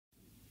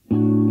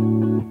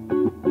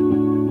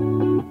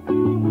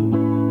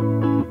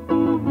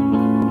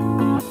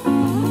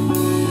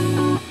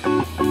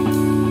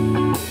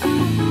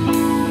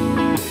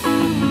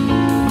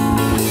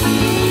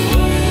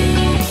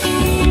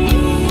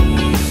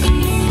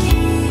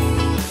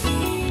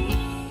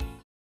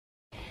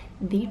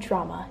the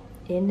drama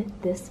in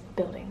this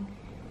building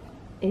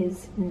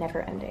is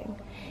never ending.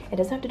 It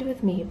doesn't have to do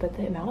with me, but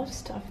the amount of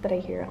stuff that I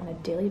hear on a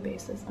daily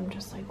basis, I'm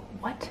just like,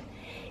 what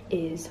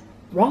is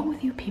wrong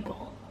with you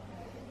people?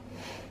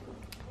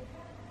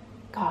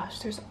 Gosh,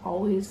 there's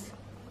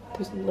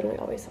literally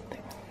always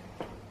something.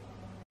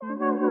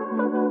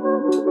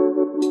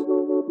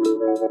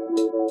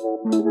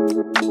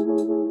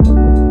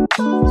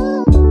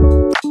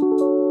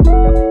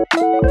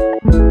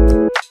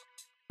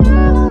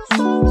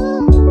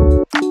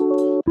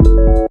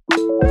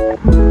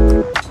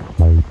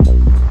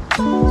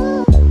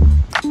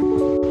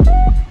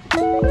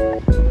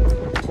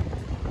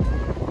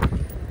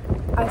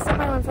 I set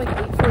my alarm for like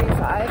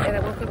 8:45 and I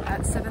woke up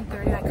at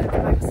 7:30 and I couldn't go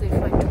back to sleep for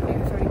like 20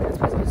 or 30 minutes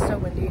because it was so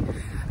windy.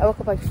 I woke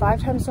up like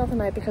 5 times throughout the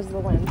night because of the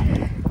wind.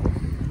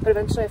 But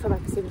eventually I fell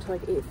back to sleep until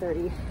like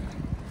 8:30.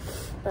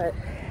 But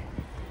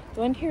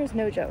the wind here is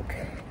no joke.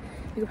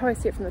 You can probably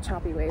see it from the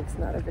choppy waves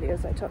in the other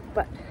videos I took,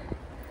 but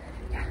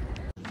yeah.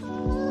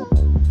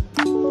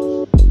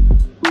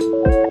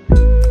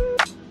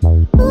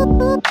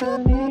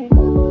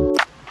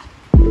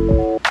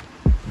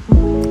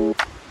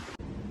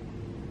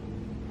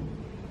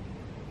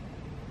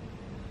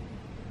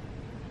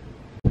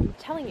 I'm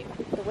telling you,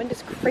 the wind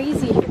is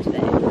crazy here today.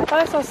 I thought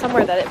I saw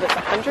somewhere that it was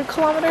 100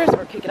 kilometers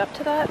or could get up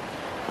to that.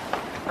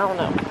 I don't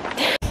know.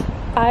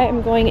 I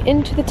am going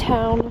into the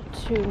town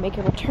to make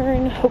a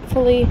return,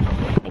 hopefully,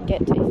 and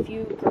get a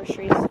few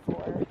groceries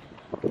for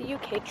the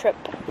UK trip.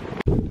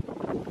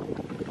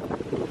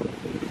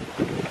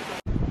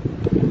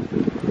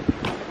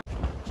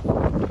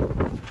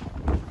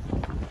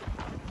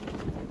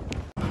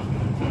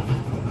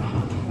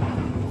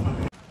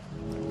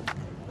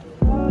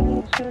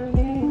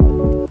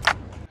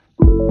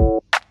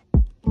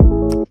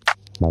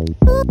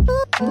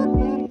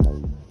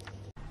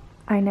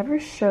 I never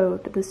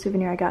showed the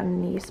souvenir I got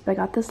in Nice, but I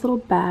got this little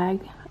bag.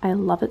 I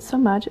love it so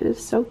much. It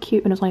is so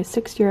cute, and it was only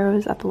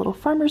 €6 at the little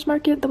farmer's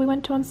market that we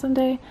went to on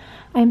Sunday.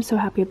 I am so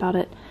happy about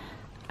it.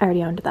 I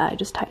already owned that. I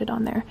just tied it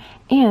on there.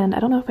 And I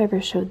don't know if I ever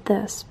showed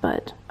this,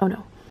 but oh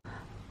no.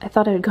 I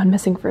thought I had gone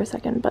missing for a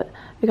second, but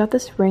I got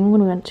this ring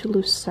when we went to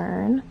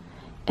Lucerne,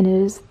 and it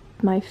is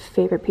my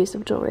favorite piece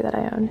of jewelry that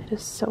I own. It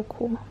is so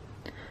cool.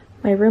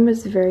 My room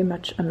is very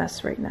much a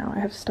mess right now. I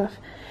have stuff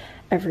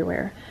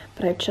everywhere,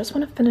 but I just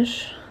want to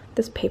finish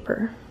this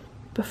paper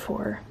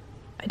before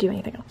I do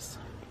anything else.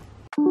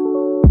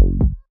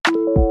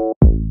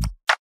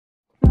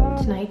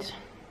 Tonight,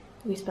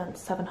 we spent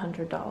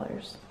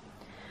 $700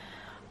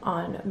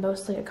 on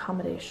mostly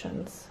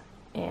accommodations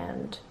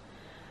and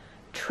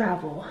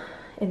travel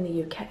in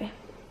the UK.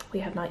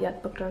 We have not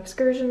yet booked our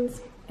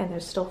excursions, and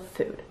there's still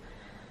food.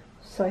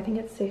 So I think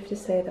it's safe to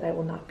say that I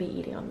will not be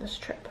eating on this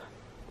trip.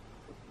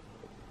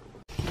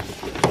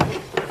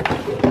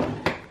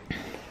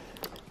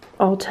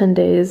 All 10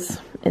 days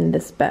in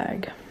this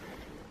bag.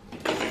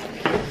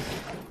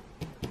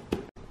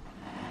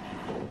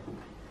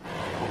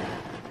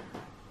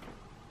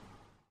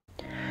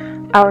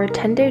 Our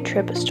 10-day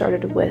trip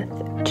started with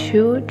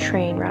 2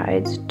 train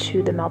rides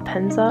to the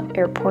Malpensa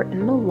airport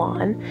in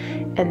Milan,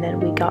 and then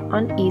we got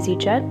on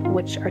EasyJet,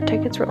 which our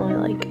tickets were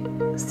only like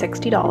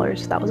 $60,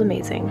 so that was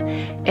amazing,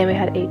 and we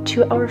had a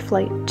 2-hour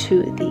flight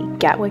to the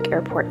Gatwick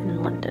airport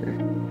in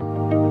London.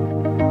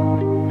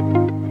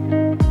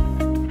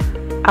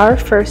 Our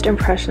first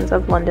impressions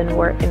of London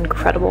were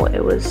incredible.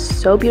 It was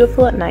so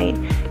beautiful at night,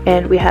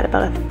 and we had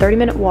about a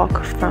 30-minute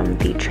walk from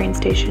the train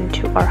station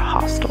to our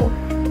hostel.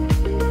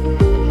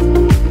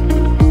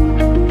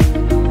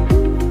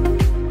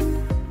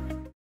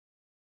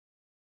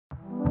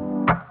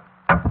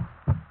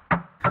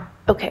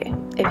 Okay,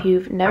 if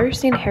you've never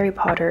seen Harry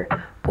Potter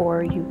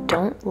or you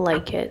don't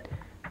like it,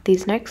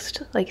 these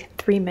next like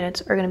 3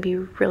 minutes are going to be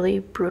really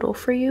brutal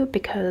for you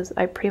because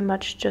I pretty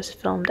much just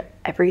filmed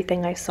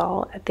everything I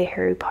saw at the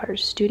Harry Potter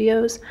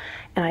studios,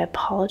 and I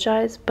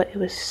apologize, but it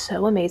was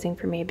so amazing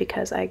for me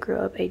because I grew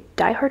up a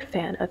diehard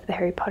fan of the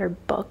Harry Potter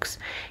books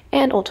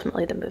and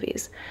ultimately the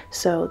movies.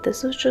 So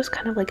this was just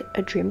kind of like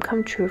a dream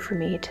come true for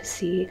me to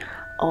see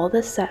all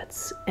the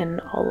sets and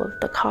all of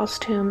the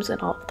costumes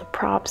and all of the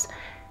props.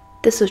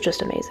 This was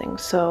just amazing.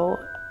 So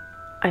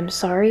I'm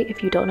sorry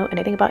if you don't know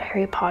anything about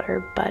Harry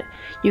Potter, but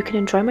you can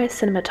enjoy my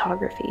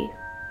cinematography.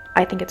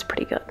 I think it's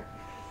pretty good.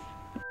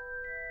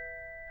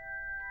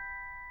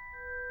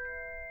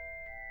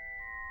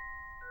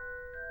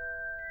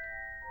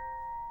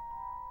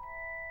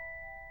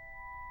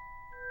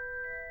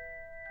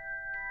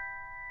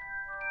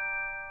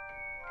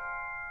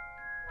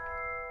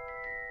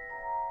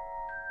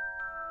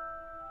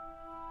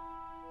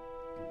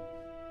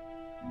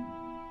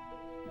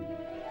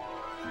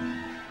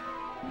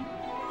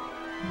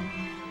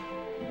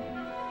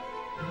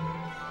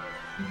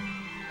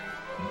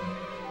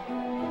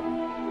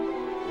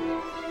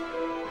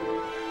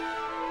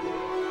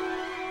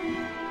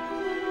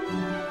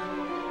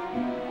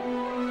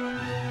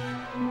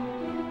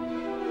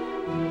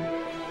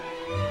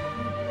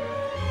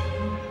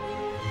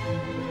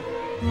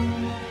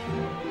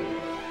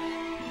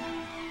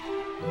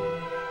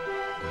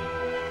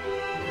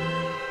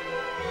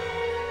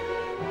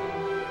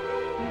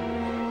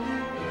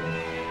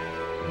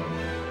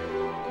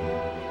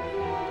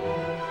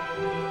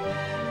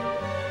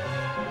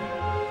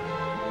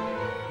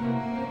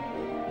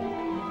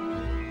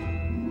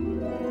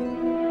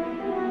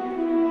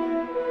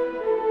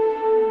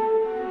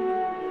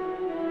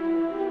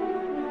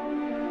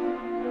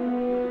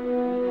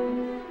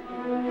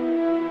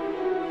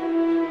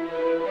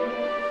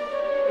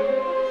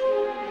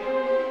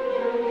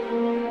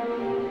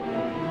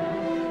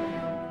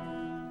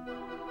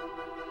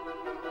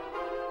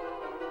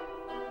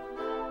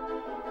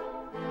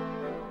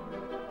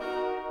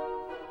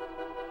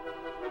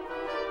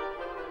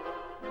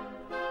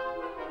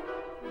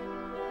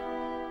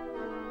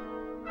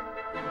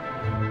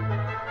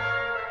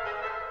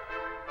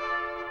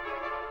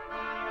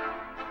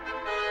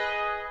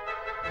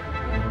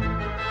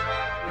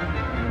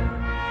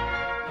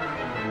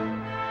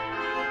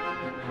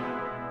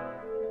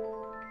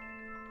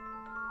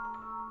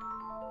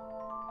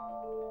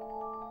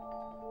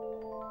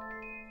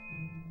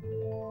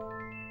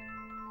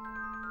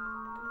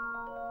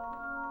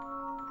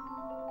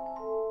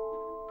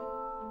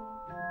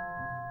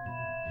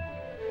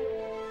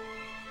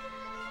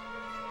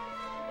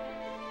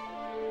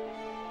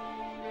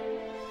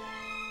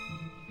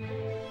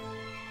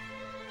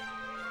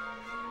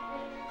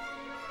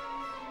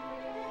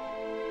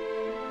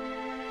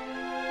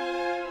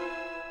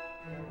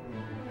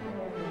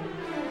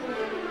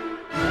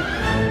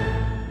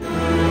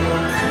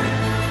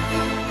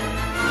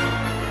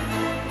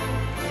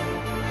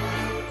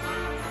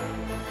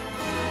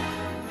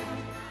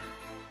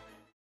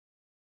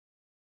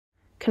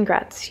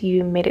 congrats,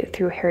 you made it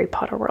through Harry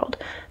Potter World.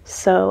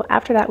 So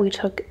after that, we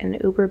took an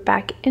Uber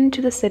back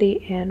into the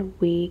city and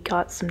we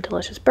got some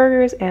delicious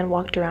burgers and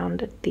walked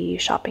around the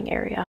shopping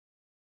area.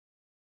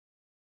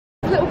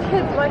 Little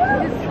kids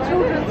like his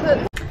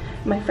children.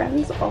 My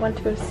friends all went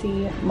to go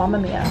see Mamma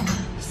Mia,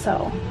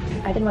 so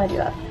I didn't want to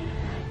do that.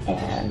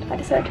 And I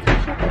decided to go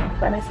shopping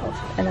by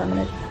myself, and I'm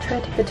gonna try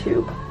to take the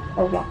tube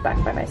or walk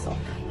back by myself.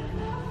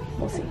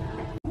 We'll see.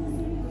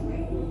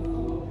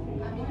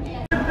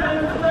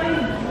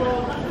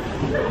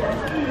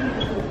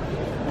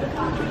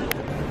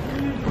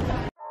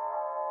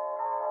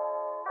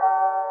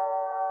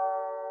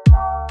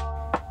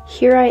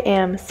 Here I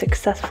am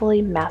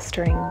successfully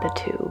mastering the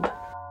tube.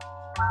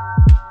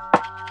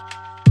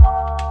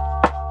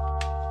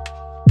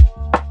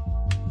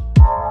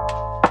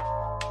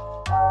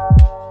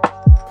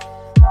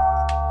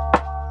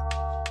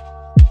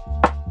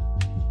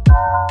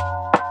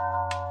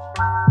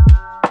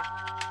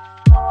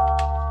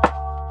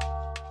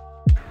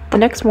 The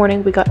next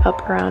morning we got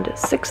up around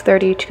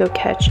 6:30 to go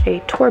catch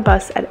a tour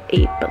bus at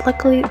 8, but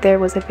luckily there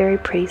was a very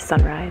pretty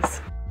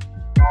sunrise.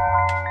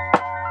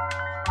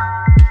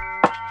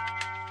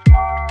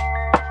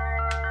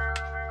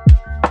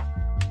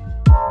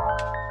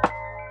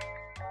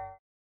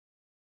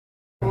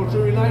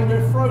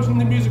 We're Frozen,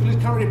 the musical is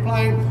currently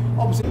playing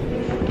opposite.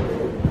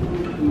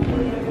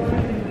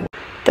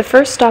 The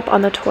first stop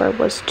on the tour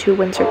was to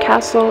Windsor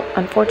Castle.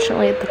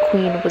 Unfortunately, the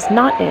Queen was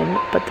not in,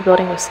 but the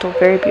building was still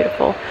very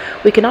beautiful.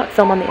 We could not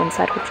film on the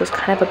inside, which was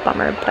kind of a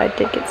bummer, but I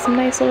did get some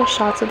nice little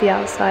shots of the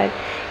outside.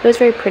 It was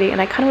very pretty,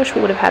 and I kind of wish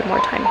we would have had more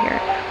time here.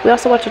 We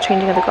also watched the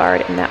changing of the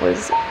guard, and that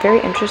was very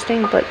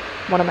interesting, but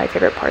one of my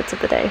favorite parts of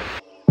the day.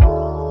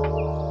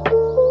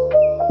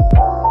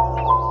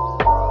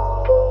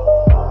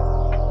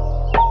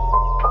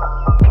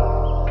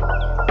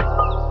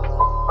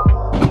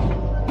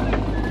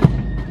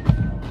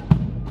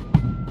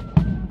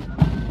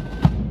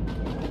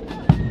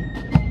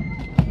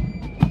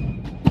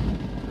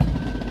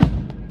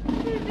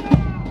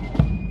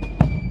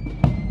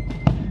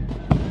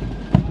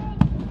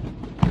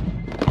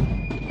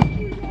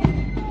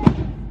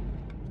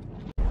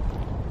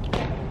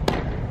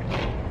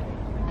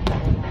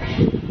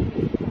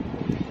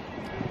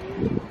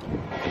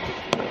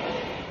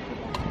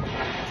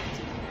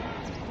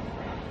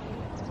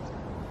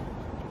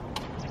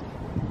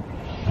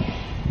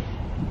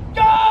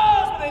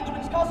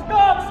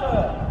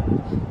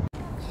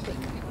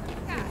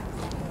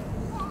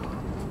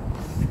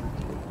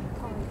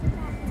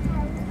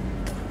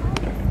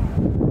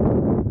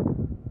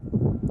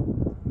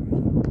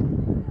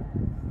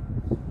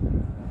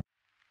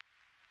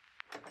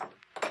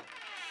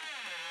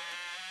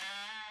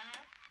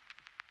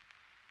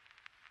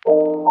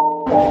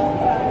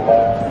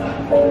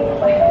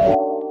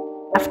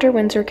 After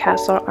Windsor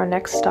Castle, our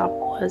next stop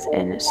was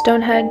in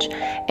Stonehenge,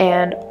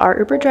 and our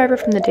Uber driver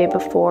from the day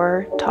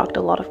before talked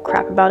a lot of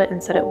crap about it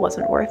and said it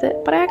wasn't worth it,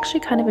 but I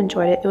actually kind of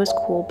enjoyed it. It was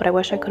cool, but I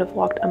wish I could have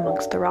walked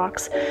amongst the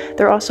rocks.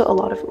 There are also a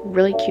lot of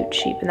really cute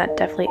sheep, and that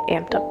definitely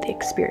amped up the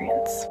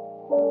experience.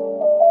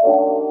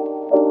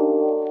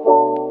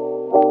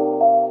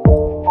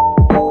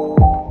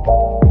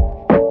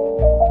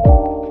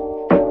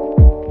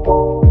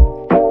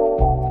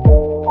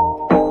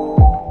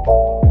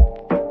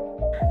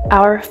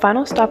 Our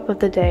final stop of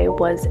the day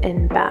was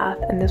in Bath,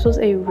 and this was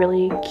a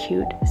really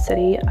cute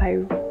city.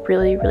 I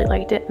really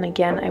liked it, and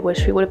again, I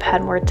wish we would have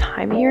had more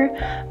time here,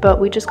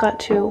 but we just got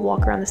to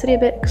walk around the city a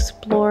bit,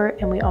 explore,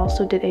 and we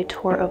also did a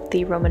tour of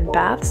the Roman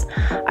baths.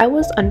 I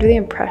was under the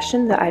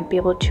impression that I'd be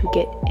able to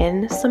get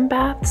in some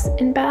baths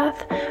in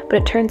Bath, but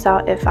it turns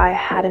out if I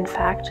had in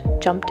fact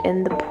jumped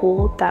in the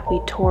pool that we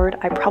toured,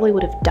 I probably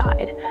would have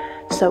died.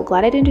 So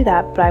glad I didn't do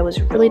that, but I was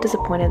really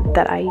disappointed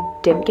that I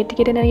didn't get to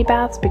get in any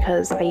baths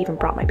because I even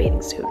brought my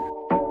bathing suit.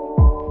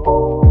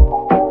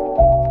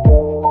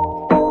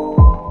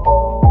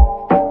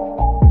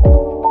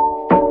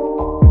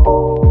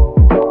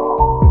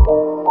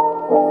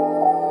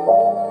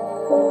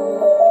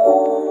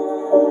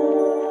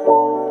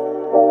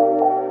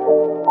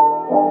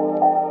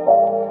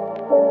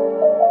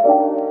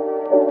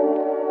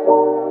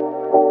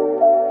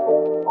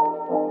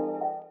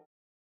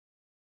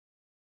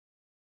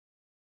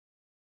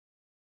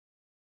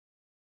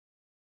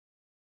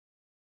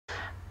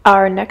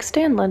 Our next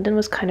day in London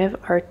was kind of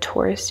our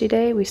touristy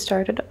day. We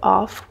started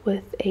off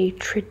with a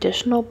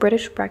traditional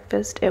British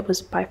breakfast. It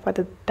was by far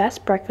the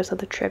best breakfast of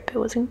the trip. It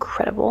was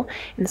incredible,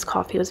 and this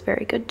coffee was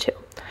very good too.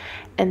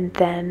 And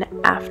then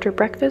after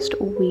breakfast,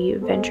 we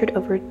ventured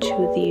over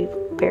to the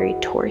very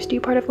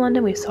touristy part of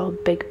London. We saw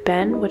Big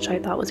Ben, which I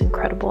thought was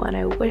incredible, and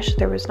I wish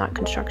there was not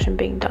construction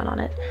being done on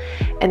it.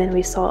 And then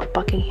we saw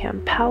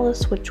Buckingham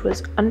Palace, which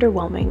was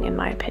underwhelming in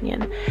my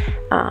opinion.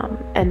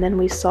 And then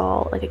we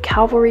saw like a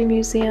cavalry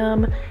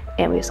museum,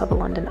 and we saw the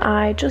London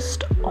Eye,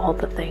 just all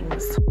the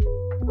things.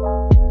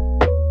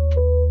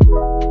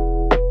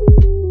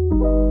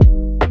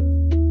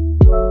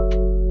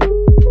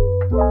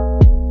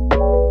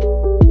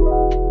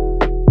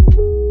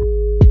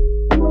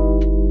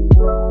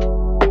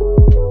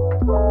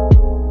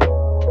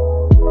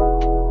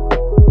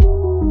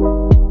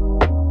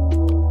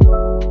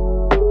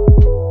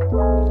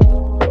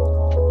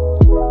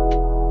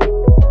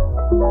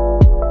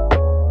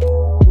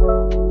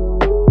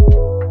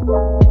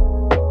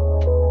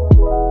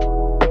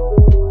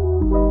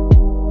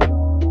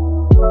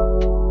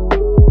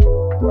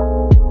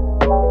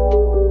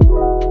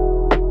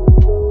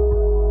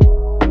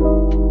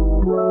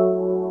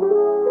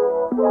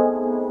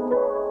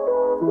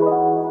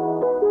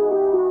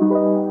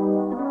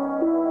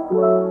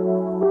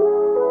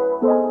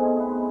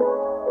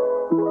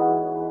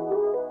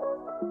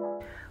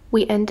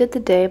 We ended the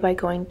day by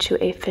going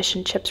to a fish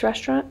and chips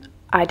restaurant.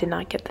 I did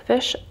not get the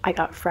fish, I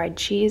got fried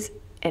cheese,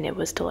 and it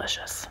was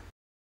delicious.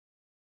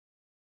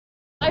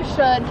 I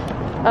should.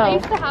 I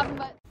used to have them,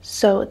 but...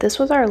 So this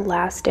was our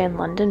last day in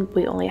London.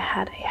 We only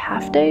had a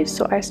half day,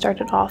 so I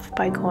started off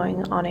by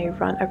going on a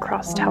run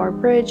across Tower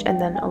Bridge and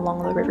then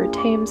along the River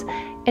Thames,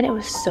 and it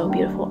was so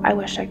beautiful. I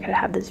wish I could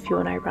have this view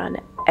when I run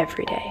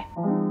every day.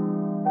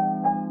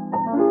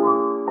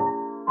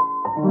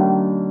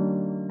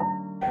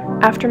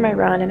 After my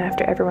run and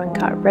after everyone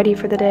got ready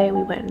for the day,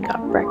 we went and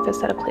got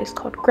breakfast at a place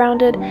called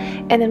Grounded,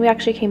 and then we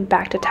actually came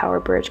back to Tower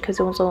Bridge because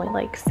it was only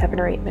like 7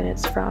 or 8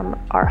 minutes from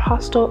our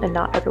hostel and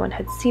not everyone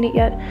had seen it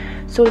yet,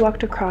 so we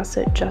walked across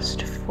it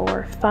just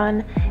for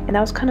fun, and that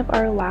was kind of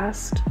our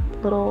last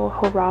little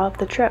hurrah of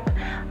the trip.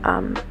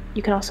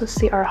 You can also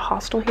see our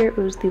hostel here. It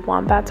was the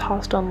Wombats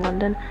Hostel in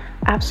London.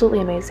 Absolutely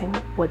amazing.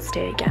 Would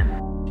stay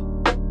again.